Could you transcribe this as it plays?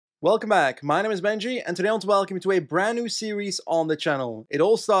Welcome back, my name is Benji, and today I want to welcome you to a brand new series on the channel. It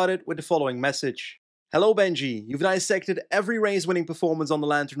all started with the following message. Hello Benji, you've dissected every race-winning performance on the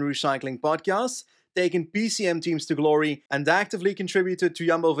Lantern Rouge Cycling podcast, taken PCM teams to glory, and actively contributed to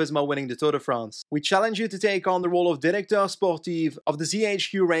Jumbo-Visma winning the Tour de France. We challenge you to take on the role of Directeur Sportif of the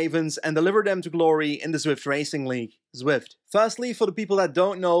ZHQ Ravens and deliver them to glory in the Zwift Racing League. Zwift. Firstly, for the people that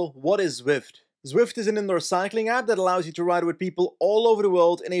don't know, what is Zwift? Zwift is an indoor cycling app that allows you to ride with people all over the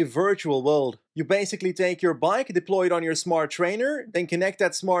world in a virtual world. You basically take your bike, deploy it on your smart trainer, then connect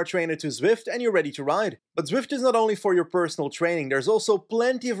that smart trainer to Zwift and you're ready to ride. But Zwift is not only for your personal training, there's also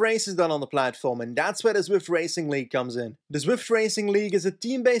plenty of races done on the platform, and that's where the Zwift Racing League comes in. The Zwift Racing League is a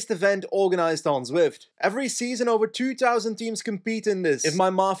team-based event organized on Zwift. Every season over 2,000 teams compete in this. If my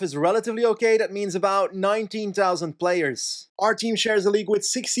math is relatively okay, that means about 19,000 players. Our team shares a league with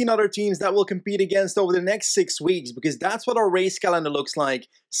 16 other teams that will compete against over the next 6 weeks, because that's what our race calendar looks like.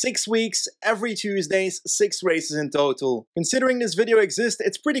 6 weeks, every Tuesdays, 6 races in total. Considering this video exists,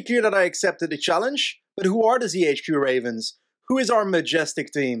 it's pretty clear that I accepted the challenge. But who are the ZHQ Ravens? Who is our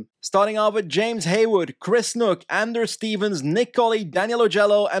majestic team? Starting off with James Haywood, Chris Nook, Anders Stevens, Nick Colley, Daniel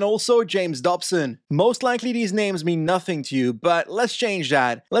Ogello, and also James Dobson. Most likely these names mean nothing to you, but let's change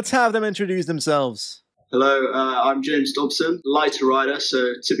that. Let's have them introduce themselves. Hello, I'm James Dobson, lighter rider,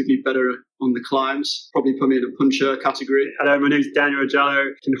 so typically better on the climbs. Probably put me in the puncher category. Hello, my name is Daniel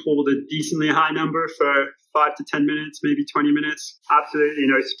Ogello. Can hold a decently high number for 5 to 10 minutes, maybe 20 minutes. Absolutely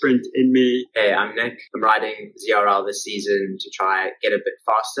no sprint in me. Hey, I'm Nick. I'm riding ZRL this season to try get a bit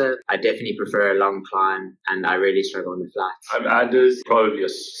faster. I definitely prefer a long climb, and I really struggle on the flats. I'm Anders, probably a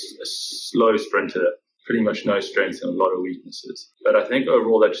slow sprinter. Pretty much no strengths and a lot of weaknesses. But I think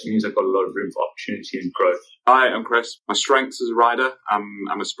overall that just means I've got a lot of room for opportunity and growth. Hi, I'm Chris. My strengths as a rider,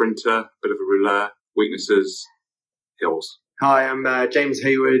 I'm a sprinter, bit of a rouleur. Weaknesses, hills. Hi, I'm James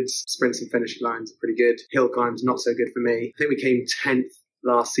Haywood. Sprints and finish lines are pretty good. Hill climbs, not so good for me. I think we came 10th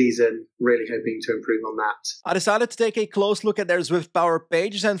last season, really hoping to improve on that. I decided to take a close look at their Zwift Power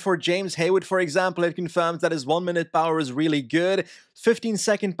pages, and for James Haywood, for example, it confirms that his 1 minute power is really good,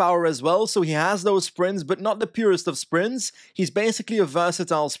 15-second power as well, so he has those sprints, but not the purest of sprints. He's basically a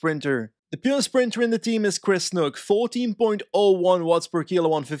versatile sprinter. The pure sprinter in the team is Chris Nook, 14.01 watts per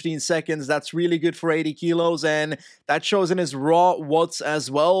kilo on 15 seconds. That's really good for 80 kilos, and that shows in his raw watts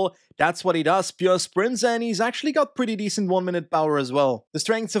as well. That's what he does, pure sprints, and he's actually got pretty decent 1 minute power as well. The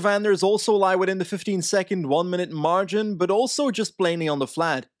strengths of Anders also lie within the 15-second 1 minute margin, but also just plainly on the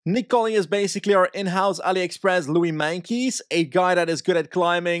flat. Nick Colley is basically our in-house AliExpress Louis Mankies, a guy that is good at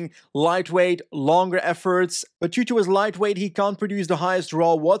climbing, lightweight, longer efforts, but due to his lightweight he can't produce the highest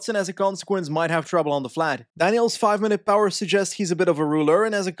raw watts and as a consequence might have trouble on the flat. Daniel's 5 minute power suggests he's a bit of a ruler,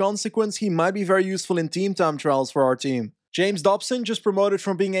 and as a consequence he might be very useful in team time trials for our team. James Dobson just promoted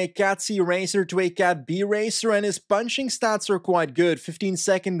from being a Cat C racer to a Cat B racer, and his punching stats are quite good,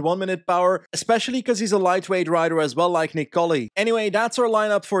 15-second 1 minute power, especially because he's a lightweight rider as well like Nick Colley. Anyway, that's our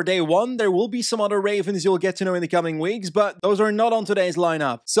lineup for day 1. There will be some other Ravens you'll get to know in the coming weeks, but those are not on today's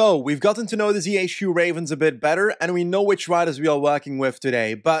lineup. So, we've gotten to know the ZHQ Ravens a bit better, and we know which riders we are working with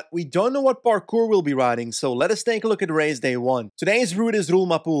today, but we don't know what parkour we'll be riding, so let us take a look at race day 1. Today's route is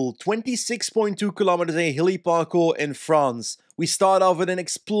Roulmapoul, 26.2 kilometers, a hilly parkour in France. We start off with an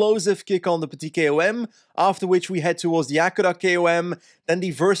explosive kick on the Petit KOM, after which we head towards the Aqueduct KOM, then the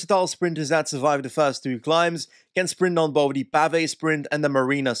versatile sprinters that survive the first 2 climbs can sprint on both the Pavé sprint and the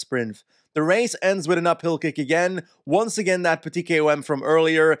Marina sprint. The race ends with an uphill kick again, once again that Petit KOM from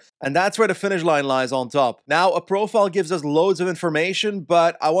earlier, and that's where the finish line lies on top. Now, a profile gives us loads of information,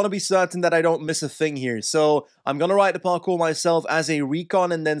 but I want to be certain that I don't miss a thing here, so I'm gonna write the parkour myself as a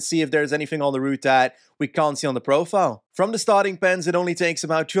recon and then see if there's anything on the route that we can't see on the profile. From the starting pens, it only takes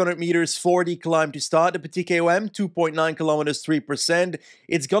about 200 meters for the climb to start the Petit KOM, 2.9 kilometers, 3%.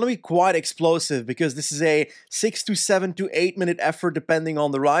 It's gonna be quite explosive because this is a 6 to 7 to 8 minute effort depending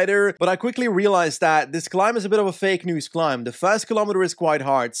on the rider, but I quickly realized that this climb is a bit of a fake news climb. The first kilometer is quite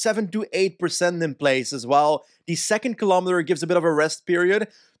hard, 7 to 8% in place as well. The second kilometer gives a bit of a rest period,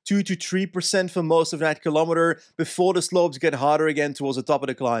 2 to 3% for most of that kilometer before the slopes get harder again towards the top of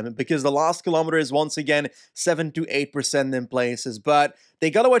the climb, because the last kilometer is once again 7 to 8% in places. But they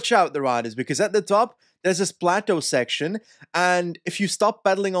gotta watch out, the riders, because at the top there's this plateau section, and if you stop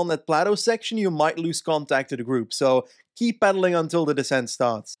pedaling on that plateau section you might lose contact to the group, so keep pedaling until the descent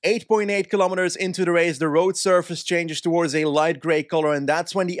starts. 8.8 kilometers into the race, the road surface changes towards a light grey color, and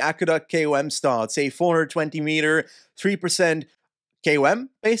that's when the Aqueduct KOM starts, a 420 meter, 3% KOM.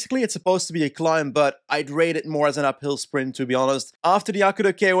 Basically, it's supposed to be a climb, but I'd rate it more as an uphill sprint, to be honest. After the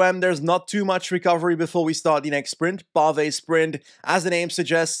aqueduct KOM, there's not too much recovery before we start the next sprint, Pavé sprint. As the name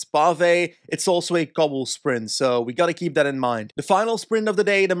suggests, Pavé, it's also a cobble sprint, so we gotta keep that in mind. The final sprint of the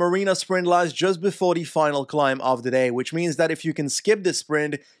day, the Marina sprint, lies just before the final climb of the day, which means that if you can skip this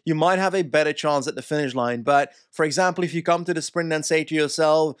sprint, you might have a better chance at the finish line. But, for example, if you come to the sprint and say to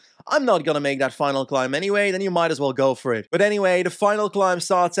yourself, I'm not gonna make that final climb anyway, then you might as well go for it. But anyway, the final climb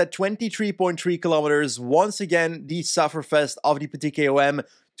starts at 23.3 kilometers. Once again, the sufferfest of the Petit KOM.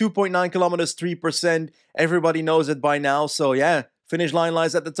 2.9 kilometers, 3%. Everybody knows it by now, so yeah. Finish line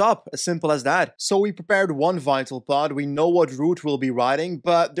lies at the top, as simple as that. So we prepared one vital pod, we know what route we'll be riding,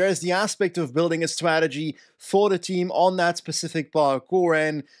 but there's the aspect of building a strategy for the team on that specific parkour,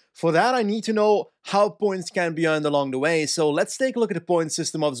 and for that I need to know how points can be earned along the way, so let's take a look at the point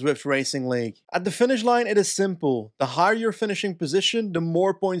system of Zwift Racing League. At the finish line it is simple, the higher your finishing position, the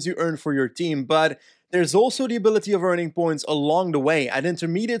more points you earn for your team, but there's also the ability of earning points along the way at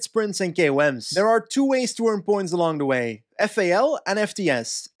intermediate sprints and KOMs. There are two ways to earn points along the way, FAL and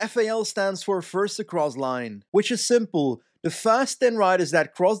FTS. FAL stands for first across line, which is simple. The first 10 riders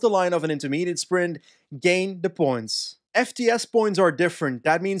that cross the line of an intermediate sprint gain the points. FTS points are different,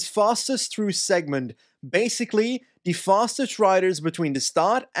 that means fastest through segment. Basically, the fastest riders between the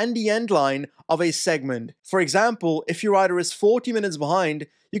start and the end line of a segment. For example, if your rider is 40 minutes behind,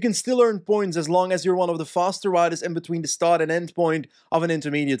 you can still earn points as long as you're one of the faster riders in between the start and end point of an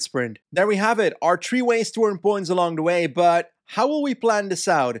intermediate sprint. There we have it, our 3 ways to earn points along the way, but how will we plan this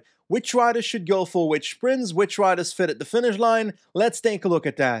out? Which riders should go for which sprints, which riders fit at the finish line? Let's take a look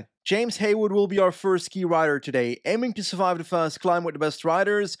at that. James Haywood will be our first key rider today, aiming to survive the first climb with the best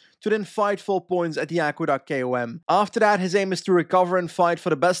riders, to then fight for points at the Aqueduct KOM. After that, his aim is to recover and fight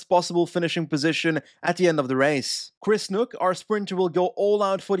for the best possible finishing position at the end of the race. Chris Nook, our sprinter, will go all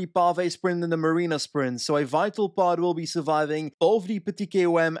out for the Pavé sprint and the Marina sprint, so a vital pod will be surviving both the Petit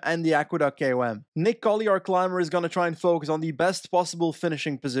KOM and the Aqueduct KOM. Nick Colley, our climber, is going to try and focus on the best possible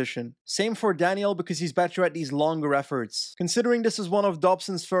finishing position. Same for Daniel, because he's better at these longer efforts. Considering this is one of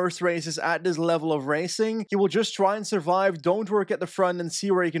Dobson's first races at this level of racing, he will just try and survive, don't work at the front, and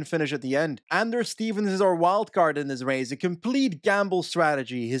see where he can finish at the end. Anders Stevens is our wildcard in this race, a complete gamble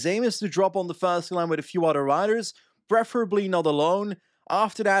strategy. His aim is to drop on the first line with a few other riders, preferably not alone.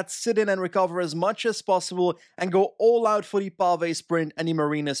 After that, sit in and recover as much as possible and go all out for the Pavé sprint and the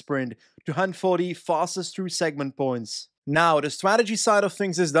Marina sprint to hunt for the fastest through segment points. Now, the strategy side of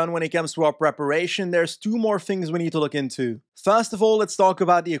things is done when it comes to our preparation. There's 2 more things we need to look into. First of all, let's talk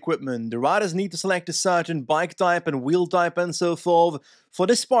about the equipment. The riders need to select a certain bike type and wheel type and so forth. For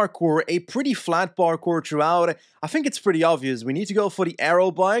this parkour, a pretty flat parkour throughout, I think it's pretty obvious. We need to go for the aero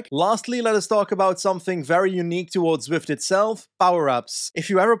bike. Lastly, let us talk about something very unique towards Zwift itself, power-ups. If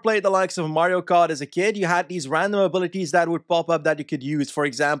you ever played the likes of Mario Kart as a kid, you had these random abilities that would pop up that you could use. For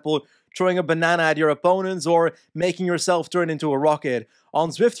example, throwing a banana at your opponents or making yourself turn into a rocket. On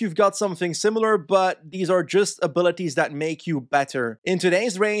Zwift, you've got something similar, but these are just abilities that make you better. In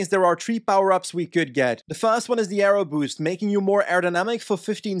today's race, there are 3 power-ups we could get. The first one is the Aero Boost, making you more aerodynamic for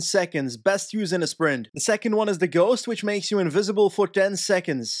 15 seconds, best used in a sprint. The second one is the Ghost, which makes you invisible for 10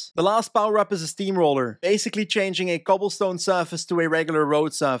 seconds. The last power-up is a Steamroller, basically changing a cobblestone surface to a regular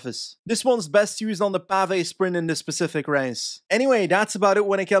road surface. This one's best used on the Pavé sprint in this specific race. Anyway, that's about it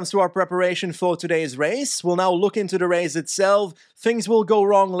when it comes to our preparation for today's race. We'll now look into the race itself. Things will go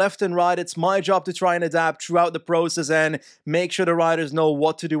wrong left and right. It's my job to try and adapt throughout the process and make sure the riders know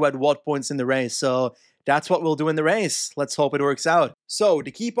what to do at what points in the race. So that's what we'll do in the race. Let's hope it works out. So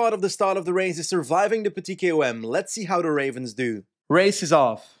the key part of the start of the race is surviving the Petit KOM. Let's see how the Ravens do. Race is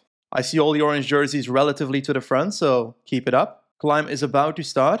off. I see all the orange jerseys relatively to the front, so keep it up. Climb is about to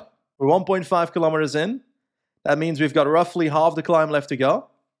start. We're 1.5 kilometers in. That means we've got roughly half the climb left to go.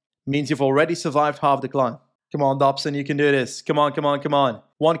 Means you've already survived half the climb. Come on, Dobson, you can do this. Come on, come on, come on.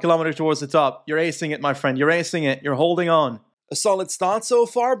 1 kilometer towards the top. You're acing it, my friend. You're acing it. You're holding on. A solid start so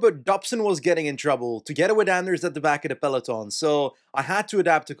far, but Dobson was getting in trouble, together with Anders at the back of the peloton, so I had to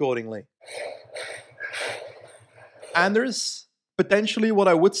adapt accordingly. Anders, potentially what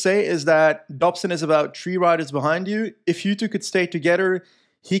I would say is that Dobson is about 3 riders behind you. If you two could stay together,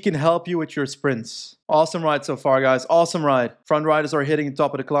 he can help you with your sprints. Awesome ride so far, guys. Awesome ride. Front riders are hitting the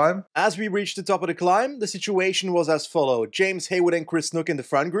top of the climb. As we reached the top of the climb, the situation was as followed. James Haywood and Chris Nook in the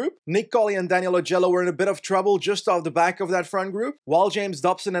front group. Nick Colley and Daniel Ogello were in a bit of trouble just off the back of that front group, while James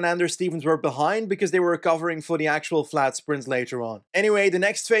Dobson and Anders Stevens were behind because they were recovering for the actual flat sprints later on. Anyway, the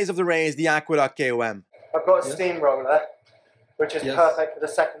next phase of the race, the Aqueduct KOM. I've got a steamroller, which is perfect for the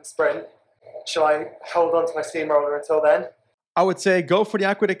second sprint. Shall I hold on to my steamroller until then? I would say go for the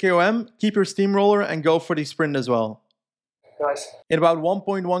Aquatic KOM, keep your steamroller, and go for the sprint as well. Nice. In about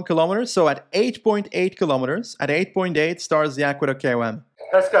 1.1 kilometers, so at 8.8 kilometers, at 8.8 starts the Aquatic KOM.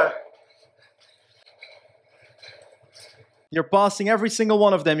 Let's go. You're passing every single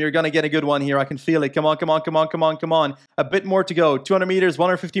one of them. You're going to get a good one here. I can feel it. Come on, come on, come on, come on, come on. A bit more to go. 200 meters,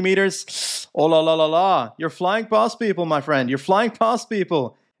 150 meters. Oh, la, la, la, la. You're flying past people, my friend. You're flying past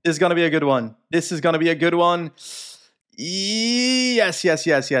people. This is going to be a good one. This is going to be a good one. Yes, yes,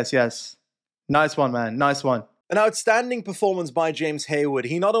 yes, yes, yes. Nice one, man. Nice one. An outstanding performance by James Haywood.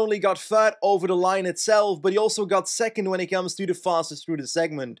 He not only got third over the line itself, but he also got second when it comes to the fastest through the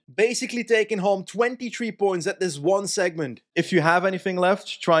segment. Basically taking home 23 points at this one segment. If you have anything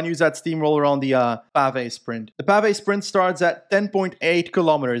left, try and use that steamroller on the pave sprint. The pave sprint starts at 10.8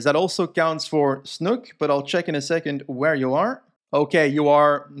 kilometers. That also counts for Snook, but I'll check in a second where you are. Okay, you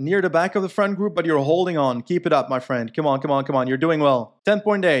are near the back of the front group, but you're holding on. Keep it up, my friend. Come on, come on, come on. You're doing well.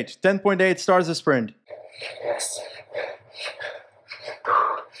 10.8. 10.8 starts the sprint. Yes.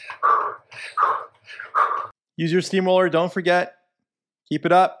 Use your steamroller, don't forget. Keep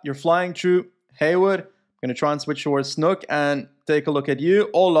it up. You're flying through Haywood. I'm going to try and switch towards Snook and take a look at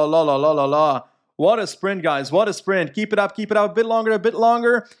you. Oh, la, la, la, la, la, la. What a sprint, guys. What a sprint. Keep it up, keep it up. A bit longer, a bit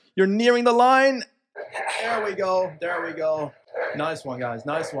longer. You're nearing the line. There we go. There we go. Nice one, guys.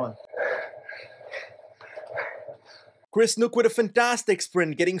 Nice one. Chris Snook with a fantastic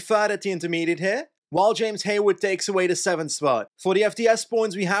sprint, getting third at the intermediate here, while James Haywood takes away the 7th spot. For the FTS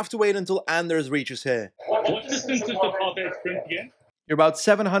points, we have to wait until Anders reaches here. What distance is the pave sprint again? You're about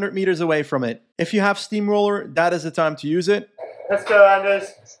 700 meters away from it. If you have steamroller, that is the time to use it. Let's go,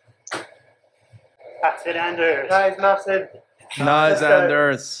 Anders. That's it, Anders. Nice, massive. Nice,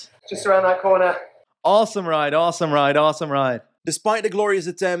 Anders. Just around that corner. Awesome ride, awesome ride, awesome ride. Despite the glorious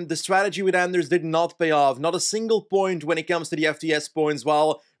attempt, the strategy with Anders did not pay off. Not a single point when it comes to the FTS points,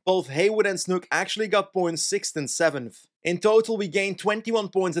 while both Haywood and Snook actually got points 6th and 7th. In total, we gained 21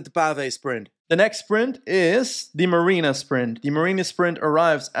 points at the pave sprint. The next sprint is the Marina sprint. The Marina sprint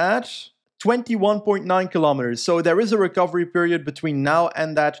arrives at 21.9 kilometers. So there is a recovery period between now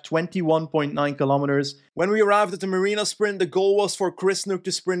and that 21.9 kilometers. When we arrived at the Marina sprint, the goal was for Chris Snook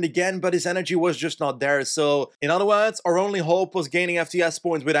to sprint again, but his energy was just not there. So, in other words, our only hope was gaining FTS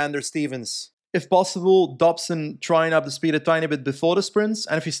points with Anders Stevens. If possible, Dobson trying up the speed a tiny bit before the sprints,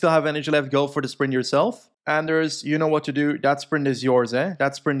 and if you still have energy left, go for the sprint yourself. Anders, you know what to do. That sprint is yours, eh?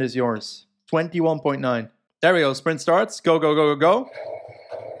 That sprint is yours. 21.9. There we go. Sprint starts. Go, go, go, go, go.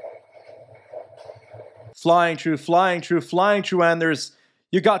 Flying through, flying through, flying through, Anders.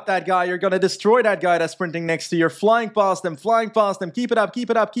 You got that guy. You're going to destroy that guy that's sprinting next to you. You're flying past them, flying past them. Keep it up, keep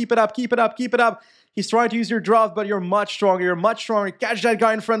it up, keep it up, keep it up, keep it up. He's trying to use your draft, but you're much stronger. You're much stronger. Catch that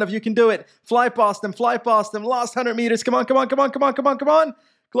guy in front of you. You can do it. Fly past them, fly past them. Last 100 meters. Come on, come on, come on, come on, come on, come on.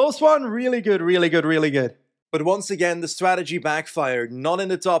 Close one. Really good, really good, really good. But once again, the strategy backfired. Not in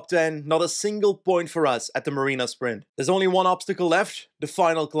the top 10. Not a single point for us at the Marina sprint. There's only one obstacle left. The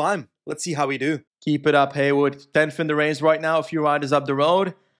final climb. Let's see how we do. Keep it up, Haywood. 10th in the race right now. A few riders up the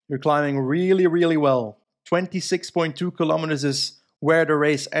road. You're climbing really, really well. 26.2 kilometers is where the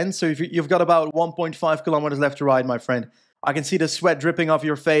race ends. So you've got about 1.5 kilometers left to ride, my friend. I can see the sweat dripping off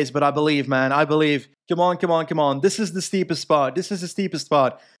your face, but I believe, man. I believe. Come on, come on, come on. This is the steepest spot. This is the steepest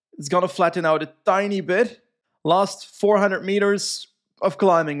spot. It's going to flatten out a tiny bit. Last 400 meters of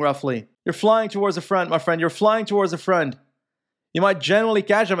climbing, roughly. You're flying towards the front, my friend. You're flying towards the front. You might generally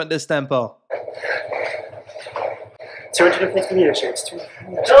catch them at this tempo. 250 meters, James. Come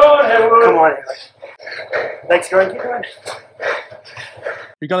on, legs going, keep going.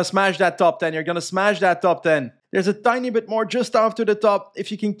 You're going to smash that top 10. You're going to smash that top 10. There's a tiny bit more just after the top.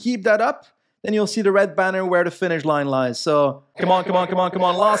 If you can keep that up, then you'll see the red banner where the finish line lies. So, come on, come on, come on, come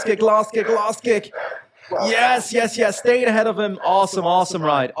on. Last kick, last kick, last kick. Yes, yes, yes. Stayed ahead of him. Awesome, awesome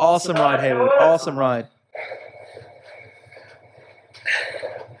ride. Awesome ride, Haywood. Awesome ride.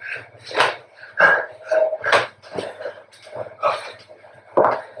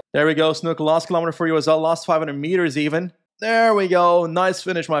 There we go, Snook. Last kilometer for you as well. Last 500 meters even. There we go. Nice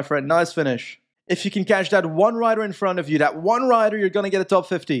finish, my friend. Nice finish. If you can catch that one rider in front of you, that one rider, you're going to get a top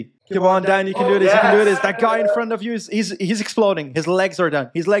 50. Come on, Dan. You can do this. You can do this. That guy in front of you, he's exploding. His legs are done.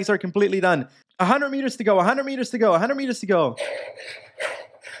 His legs are completely done. 100 meters to go. 100 meters to go. 100 meters to go.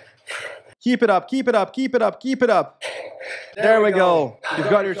 Keep it up. Keep it up. Keep it up. Keep it up. There we go. You've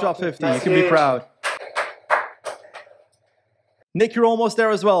got your top 50. You can be proud. Nick, you're almost there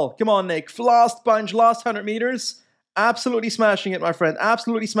as well. Come on, Nick. Last punch, last 100 meters. Absolutely smashing it, my friend.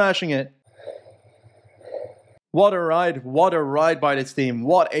 Absolutely smashing it. What a ride. What a ride by this team.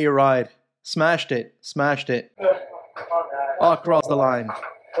 What a ride. Smashed it. Smashed it. across the line.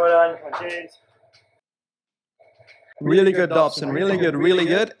 Well done, James. Really good, Dobson. Really good, really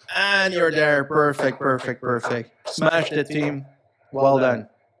good. And you're there. Perfect, perfect, perfect. Smashed it, team. Well done.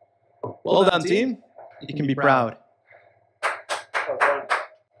 Well done, team. You can be proud. Well done.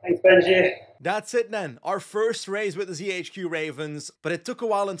 Thanks, Benji. That's it then. Our first race with the ZHQ Ravens, but it took a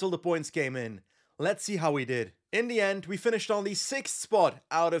while until the points came in. Let's see how we did. In the end, we finished on the 6th spot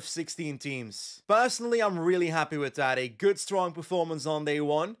out of 16 teams. Personally, I'm really happy with that. A good, strong performance on day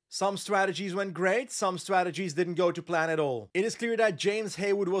one. Some strategies went great, some strategies didn't go to plan at all. It is clear that James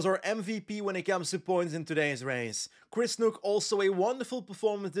Haywood was our MVP when it comes to points in today's race. Chris Nook also a wonderful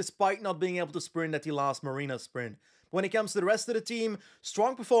performance despite not being able to sprint at the last Marina sprint. When it comes to the rest of the team,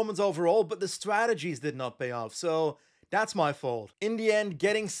 strong performance overall, but the strategies did not pay off, so that's my fault. In the end,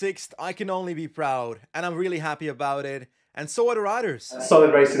 getting 6th, I can only be proud, and I'm really happy about it, and so are the riders.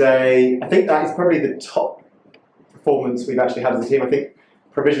 Solid race today. I think that is probably the top performance we've actually had as a team. I think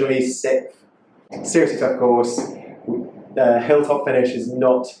provisionally 6th. Seriously tough course. Hilltop finish is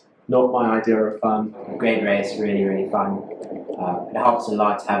not my idea of fun. Great race, really, really fun. It helps a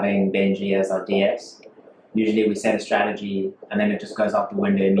lot having Benji as our DS. Usually we set a strategy and then it just goes out the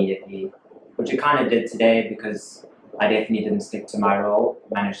window immediately, which it kind of did today because I definitely didn't stick to my role,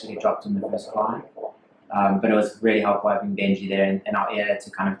 managed to get dropped in the first climb. But it was really helpful having Benji there in our ear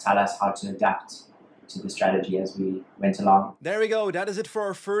to kind of tell us how to adapt to the strategy as we went along. There we go, that is it for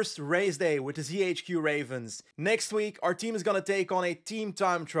our first race day with the ZHQ Ravens. Next week, our team is gonna take on a team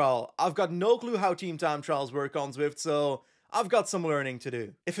time trial. I've got no clue how team time trials work on Zwift, so I've got some learning to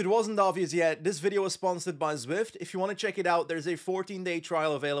do. If it wasn't obvious yet, this video was sponsored by Zwift. If you want to check it out, there's a 14-day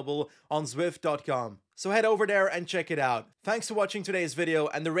trial available on Zwift.com. So head over there and check it out. Thanks for watching today's video,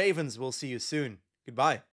 and the Ravens will see you soon. Goodbye.